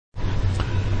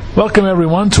Welcome,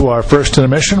 everyone, to our first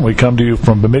intermission. We come to you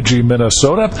from Bemidji,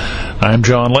 Minnesota. I'm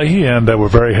John Leahy, and we're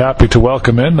very happy to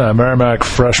welcome in Merrimack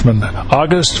freshman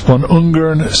August von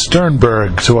Ungern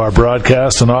Sternberg to our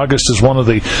broadcast. And August is one of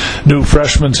the new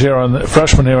freshmen here on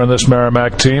this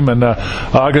Merrimack team. And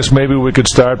August, maybe we could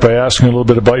start by asking a little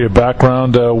bit about your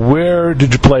background. Where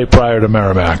did you play prior to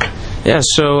Merrimack? Yeah,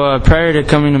 so prior to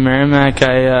coming to Merrimack,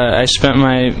 I spent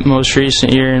my most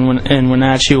recent year in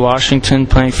Wenatchee, Washington,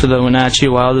 playing for the Wenatchee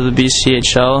Wild of the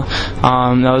BCHL.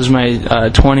 That was my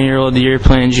 20-year-old year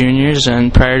playing juniors,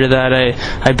 and prior to that,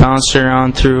 I bounced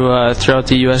around throughout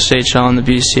the USHL and the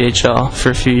BCHL for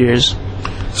a few years.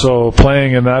 So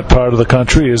playing in that part of the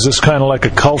country, is this kind of like a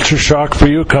culture shock for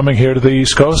you coming here to the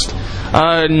East Coast?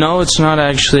 No, it's not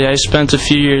actually. I spent a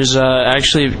few years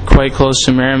actually quite close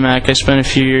to Merrimack. I spent a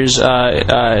few years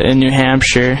in New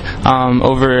Hampshire,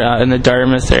 over in the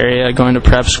Dartmouth area, going to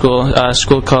prep school, a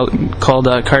school called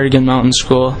Cardigan Mountain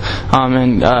School.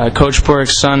 And Coach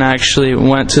Borik's son actually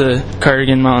went to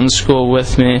Cardigan Mountain School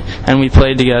with me, and we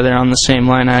played together on the same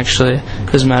line, actually,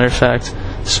 as a matter of fact.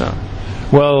 So.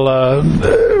 Well,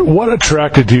 what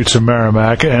attracted you to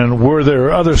Merrimack, and were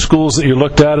there other schools that you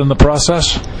looked at in the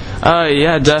process?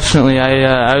 Yeah, definitely.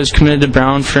 I was committed to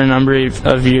Brown for a number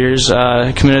of years.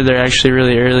 I committed there actually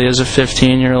really early as a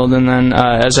 15-year-old, and then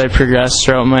as I progressed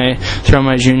throughout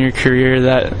my junior career,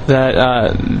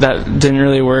 that didn't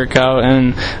really work out,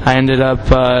 and I ended up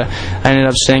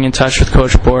staying in touch with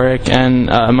Coach Borik, and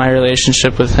my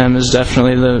relationship with him is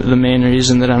definitely the main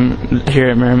reason that I'm here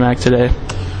at Merrimack today.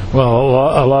 Well,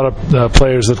 a lot of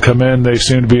players that come in, they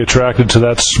seem to be attracted to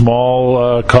that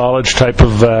small college type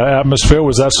of atmosphere.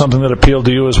 Was that something that appealed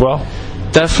to you as well?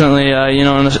 Definitely, in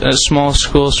a small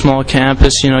school, small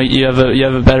campus, you have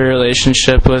a better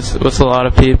relationship with a lot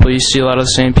of people. You see a lot of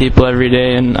the same people every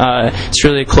day, and it's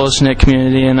really a close-knit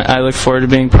community. And I look forward to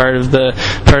being part of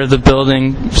the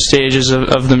building stages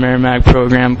of the Merrimack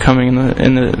program coming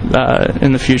in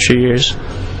the future years.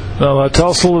 Well, tell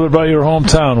us a little bit about your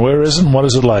hometown. Where is it, and what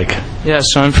is it like? Yeah,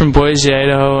 so I'm from Boise,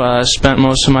 Idaho. Spent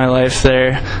most of my life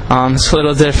there. It's a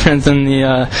little different than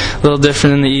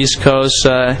the East Coast.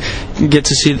 Get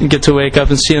to wake up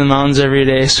and see the mountains every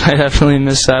day, so I definitely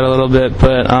miss that a little bit.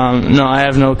 But no, I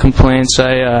have no complaints.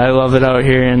 I love it out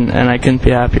here, and I couldn't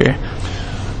be happier.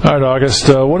 All right, August,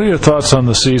 what are your thoughts on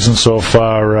the season so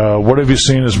far? What have you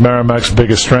seen as Merrimack's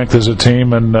biggest strength as a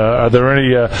team, and are there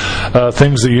any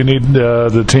things that you need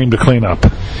the team to clean up?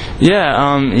 Yeah,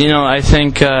 I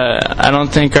think I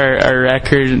don't think our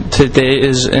record today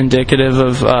is indicative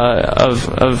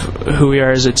of who we are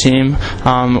as a team.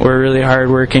 We're a really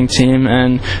hard-working team,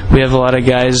 and we have a lot of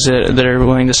guys that are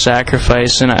willing to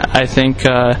sacrifice. And I think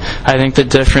the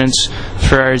difference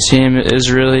for our team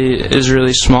is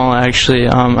really small, actually.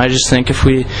 I just think if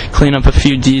we clean up a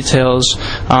few details,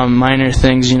 minor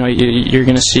things, you're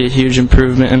going to see a huge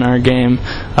improvement in our game,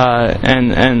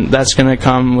 and that's going to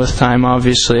come with time,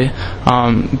 obviously.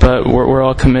 But we're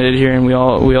all committed here, and we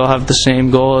all have the same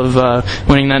goal of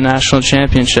winning that national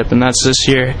championship, and that's this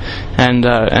year, and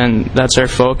that's our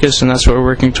focus, and that's what we're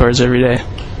working towards every day.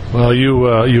 Well, you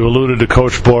alluded to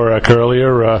Coach Borik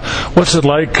earlier. What's it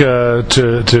like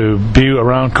to be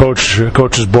around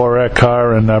coaches Borik,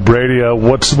 Carr, and Brady?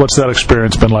 What's that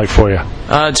experience been like for you?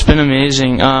 It's been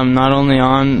amazing. Not only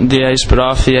on the ice but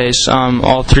off the ice.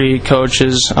 All three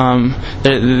coaches,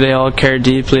 they all care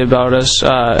deeply about us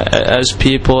as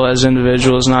people, as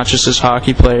individuals, not just as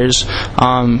hockey players.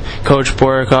 Coach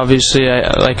Borik, obviously,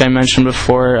 like I mentioned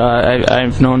before,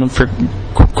 I've known him for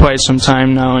quite some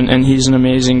time now, and he's an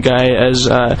amazing guy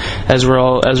as we're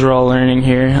all learning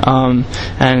here.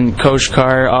 And Coach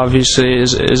Carr obviously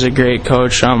is a great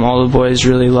coach. All the boys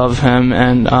really love him,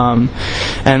 and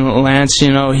Lance,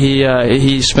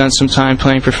 he spent some time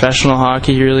playing professional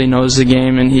hockey. He really knows the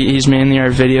game, and he's mainly our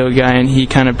video guy, and he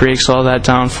kind of breaks all that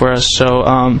down for us. So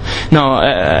no,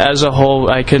 as a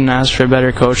whole, I couldn't ask for a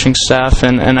better coaching staff,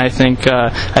 and I think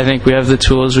we have the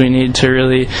tools we need to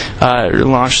really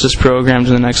launch this program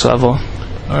to the next level.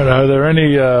 All right, are there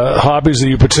any hobbies that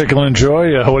you particularly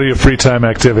enjoy? What are your free time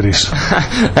activities?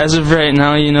 As of right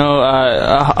now,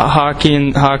 hockey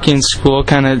and school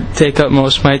kind of take up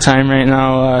most of my time right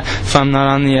now. If I'm not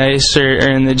on the ice or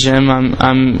in the gym,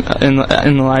 I'm in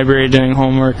the library doing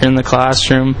homework or in the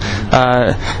classroom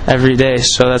every day.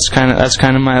 So that's kind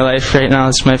of my life right now.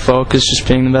 It's my focus, just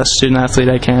being the best student athlete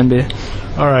I can be.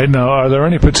 All right. Now, are there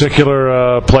any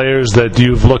particular players that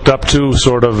you've looked up to,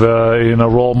 sort of in a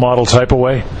role model type of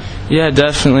way? Yeah,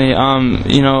 definitely. A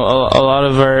lot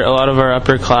of our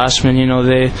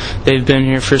upperclassmen, they've been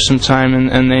here for some time,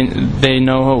 and they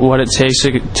know what it takes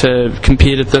to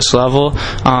compete at this level.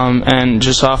 And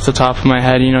just off the top of my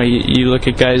head, you look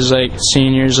at guys like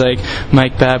seniors like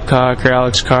Mike Babcock or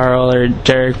Alex Carl or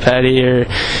Derek Petty, or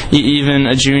even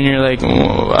a junior like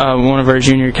one of our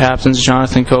junior captains,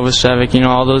 Jonathan Kovacevic.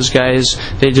 All those guys,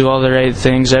 they do all the right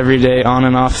things every day on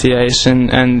and off the ice,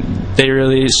 and they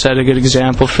really set a good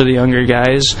example for the younger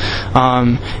guys.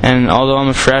 And although I'm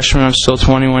a freshman, I'm still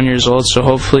 21 years old, so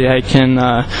hopefully I can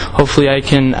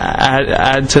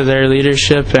add to their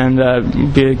leadership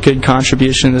and be a good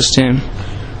contribution to this team.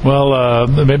 Well,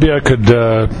 maybe I could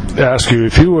ask you,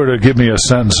 if you were to give me a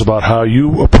sentence about how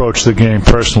you approach the game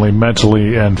personally,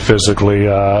 mentally, and physically,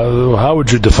 how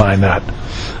would you define that?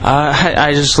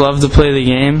 I just love to play the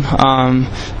game.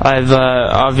 I've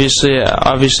obviously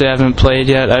I haven't played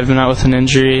yet. I've been out with an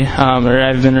injury, or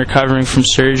I've been recovering from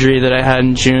surgery that I had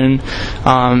in June.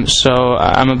 So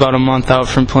I'm about a month out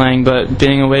from playing. But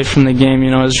being away from the game,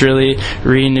 has really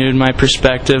renewed my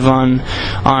perspective on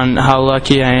how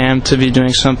lucky I am to be doing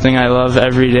something I love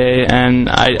every day, and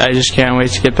I just can't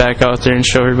wait to get back out there and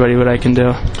show everybody what I can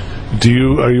do.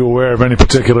 Are you aware of any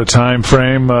particular time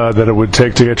frame that it would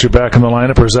take to get you back in the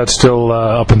lineup, or is that still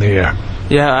up in the air?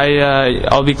 Yeah,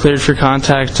 I'll be cleared for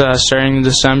contact starting in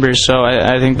December, so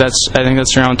I think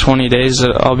that's around 20 days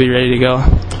that I'll be ready to go.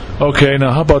 Okay,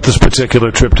 now how about this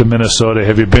particular trip to Minnesota?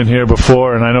 Have you been here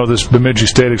before? And I know this Bemidji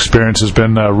State experience has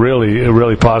been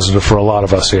really positive for a lot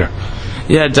of us here.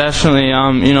 Yeah, definitely.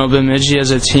 Bemidji as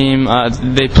a team,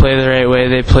 they play the right way.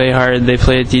 They play hard. They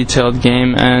play a detailed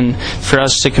game. And for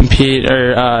us to compete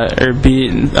or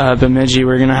beat Bemidji,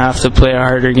 we're going to have to play a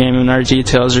harder game, and our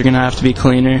details are going to have to be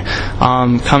cleaner.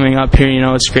 Coming up here,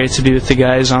 it's great to be with the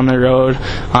guys on the road,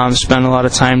 spend a lot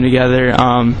of time together.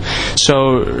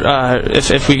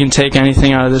 If we can take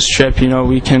anything out of this trip, we know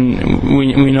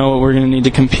what we're going to need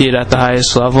to compete at the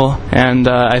highest level, and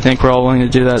I think we're all willing to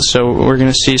do that. So we're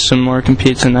going to see some more compete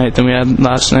tonight than we had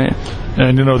last night.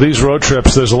 And these road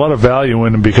trips, there's a lot of value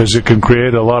in them because it can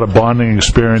create a lot of bonding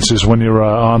experiences when you're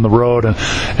on the road,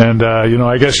 and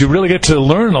I guess you really get to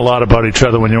learn a lot about each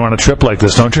other when you're on a trip like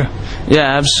this, don't you?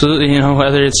 Yeah, absolutely.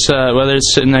 Whether it's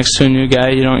sitting next to a new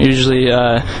guy you don't usually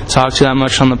talk to that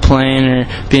much on the plane, or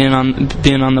being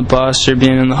on the bus, or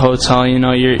being in the hotel,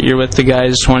 you're with the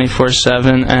guys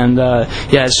 24/7, and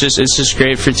it's just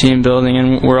great for team building,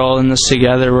 and we're all in this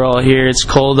together. We're all here. It's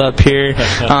cold up here.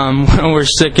 We're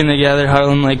sticking together,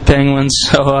 huddling like penguins.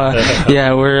 So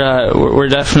we're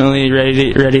definitely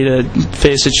ready to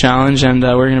face a challenge, and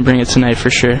we're going to bring it tonight for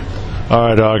sure. All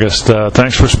right, August.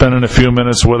 Thanks for spending a few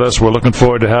minutes with us. We're looking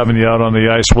forward to having you out on the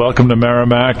ice. Welcome to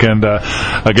Merrimack, and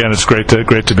again, it's great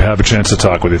to have a chance to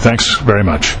talk with you. Thanks very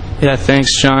much. Yeah,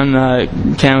 thanks, John.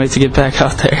 Can't wait to get back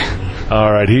out there. All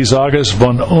right, he's August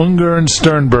von Ungern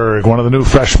Sternberg, one of the new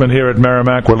freshmen here at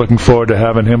Merrimack. We're looking forward to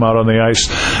having him out on the ice.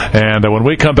 And when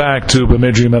we come back to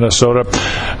Bemidji, Minnesota,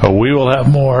 we will have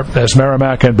more as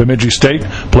Merrimack and Bemidji State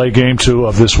play Game 2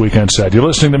 of this weekend's set. You're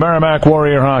listening to Merrimack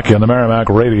Warrior Hockey on the Merrimack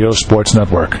Radio Sports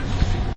Network.